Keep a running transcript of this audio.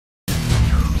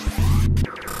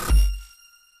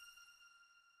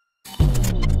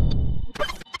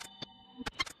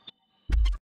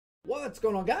What's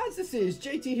going on, guys? This is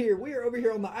JT here. We are over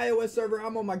here on the iOS server.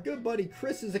 I'm on my good buddy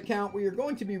Chris's account. We are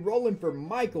going to be rolling for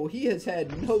Michael. He has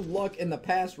had no luck in the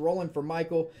past rolling for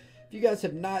Michael. If you guys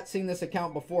have not seen this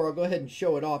account before, I'll go ahead and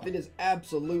show it off. It is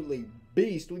absolutely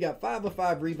beast. We got 5 of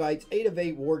 5 revites, 8 of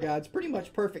 8 war guides, pretty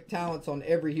much perfect talents on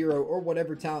every hero, or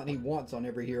whatever talent he wants on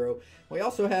every hero. We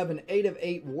also have an 8 of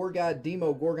 8 war guide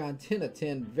Demo Gorgon, 10 of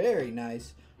 10. Very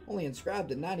nice. Only inscribed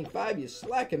to 95. You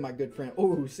slacking, my good friend.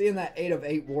 Ooh, seeing that 8 of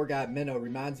 8 war guide minnow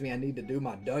reminds me I need to do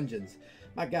my dungeons.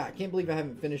 My God, I can't believe I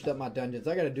haven't finished up my dungeons.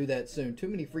 I got to do that soon. Too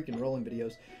many freaking rolling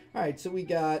videos. All right, so we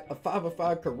got a 5 of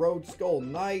 5 Corrode Skull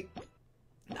Knight.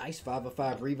 Nice 5 of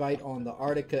 5 Revite on the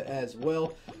Arctica as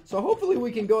well. So hopefully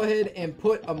we can go ahead and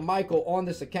put a Michael on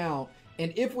this account.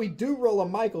 And if we do roll a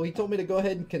Michael, he told me to go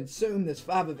ahead and consume this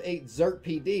 5 of 8 Zerk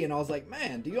PD. And I was like,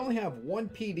 man, do you only have 1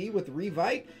 PD with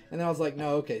Revite? And then I was like,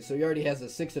 no, okay, so he already has a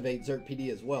 6 of 8 Zerk PD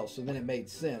as well. So then it made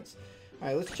sense. All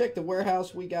right, let's check the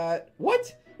warehouse. We got,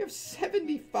 what? You have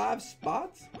 75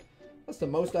 spots? That's the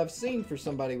most I've seen for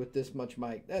somebody with this much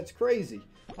mic. That's crazy.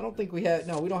 I don't think we have,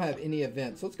 no, we don't have any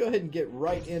events. Let's go ahead and get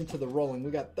right into the rolling. We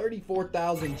got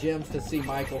 34,000 gems to see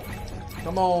Michael.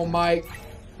 Come on, Mike.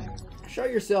 Show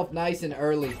yourself nice and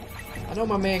early. I know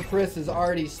my man Chris has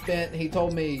already spent, he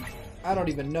told me, I don't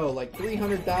even know, like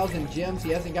 300,000 gems. He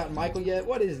hasn't gotten Michael yet.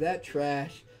 What is that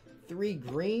trash? 3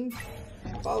 greens?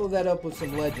 Follow that up with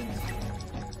some legends.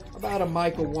 How about a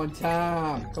Michael one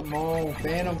time? Come on,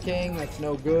 Phantom King, that's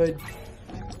no good.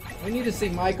 We need to see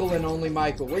Michael and only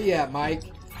Michael. Where you at, Mike?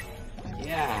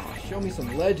 Yeah, show me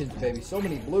some legends, baby. So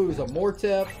many blues. A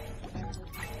Mortep,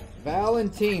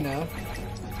 Valentina.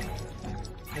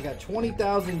 I got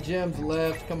 20,000 gems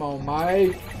left. Come on,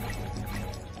 Mike.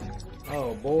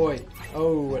 Oh, boy.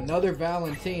 Oh, another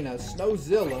Valentina.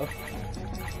 Snowzilla.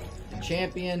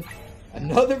 Champion.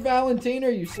 Another Valentina?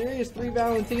 Are you serious? 3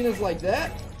 Valentinas like that?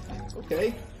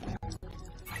 Okay.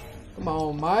 Come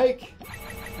on, Mike.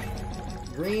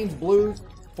 Greens, blues,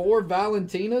 4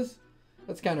 Valentinas?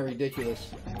 That's kind of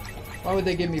ridiculous. Why would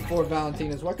they give me 4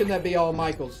 Valentinas? Why couldn't that be all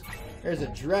Michaels? There's a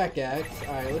Drakax.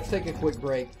 Alright, let's take a quick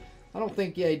break. I don't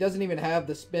think, yeah, he doesn't even have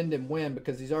the spend and win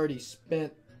because he's already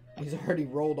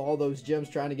rolled all those gems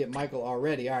trying to get Michael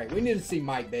already. Alright, we need to see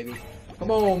Mike, baby.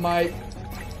 Come on, Mike.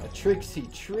 A Trixie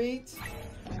Treat.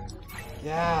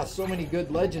 Yeah, so many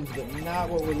good legends, but not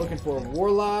what we're looking for.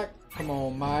 Warlock. Come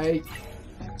on, Mike.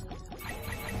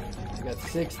 We got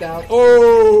 6,000.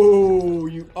 Oh,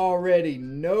 you already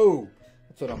know.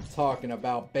 That's what I'm talking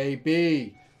about,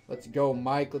 baby. Let's go,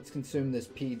 Mike. Let's consume this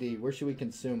PD. Where should we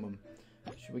consume him?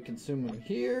 Should we consume him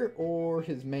here or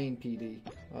his main PD?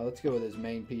 Let's go with his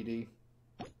main PD.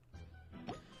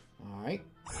 Alright.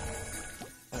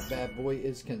 That bad boy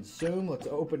is consumed. Let's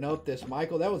open up this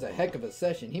Michael. That was a heck of a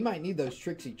session. He might need those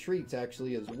Trixie Treats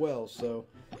actually as well, so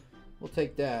we'll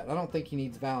take that. I don't think he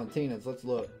needs Valentinas. Let's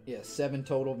look. Yeah, 7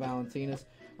 total Valentinas.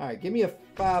 Alright, give me a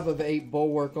 5 of 8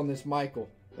 Bulwark on this Michael.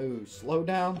 Ooh, slow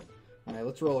down. Alright,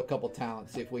 let's roll a couple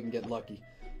talents, see if we can get lucky.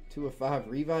 2 of 5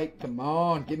 Revite. Come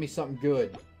on, give me something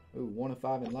good. Ooh, 1 of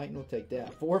 5 Enlighten. We'll take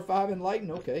that. 4 of 5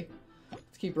 Enlighten. Okay.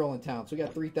 Let's keep rolling talents. We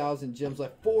got 3,000 gems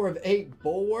left. 4 of 8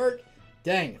 Bulwark.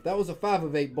 Dang, if that was a 5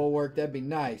 of 8 Bulwark, that'd be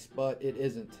nice, but it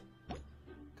isn't.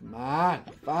 Come on.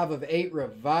 5 of 8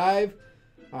 Revive.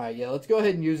 Alright, yeah, let's go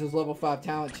ahead and use this level 5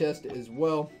 talent chest as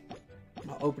well.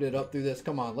 I'll open it up through this.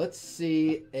 Come on, let's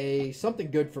see something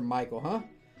good for Michael, huh?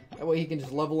 That way he can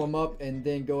just level him up and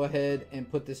then go ahead and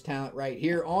put this talent right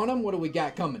here on him. What do we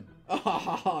got coming?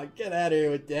 Oh, get out of here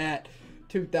with that.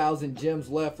 2,000 gems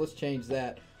left. Let's change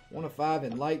that. 1 of 5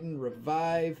 Enlighten,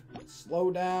 Revive,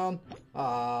 Slow Down.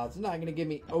 It's not going to give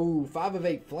me... Oh, 5 of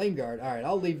 8 Flame Guard. Alright,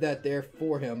 I'll leave that there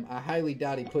for him. I highly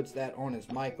doubt he puts that on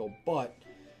his Michael, but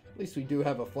at least we do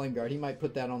have a Flame Guard. He might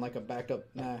put that on like a backup.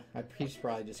 Nah, he's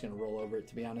probably just going to roll over it,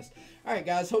 to be honest. Alright,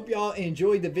 guys. Hope y'all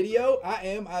enjoyed the video. I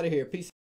am out of here. Peace.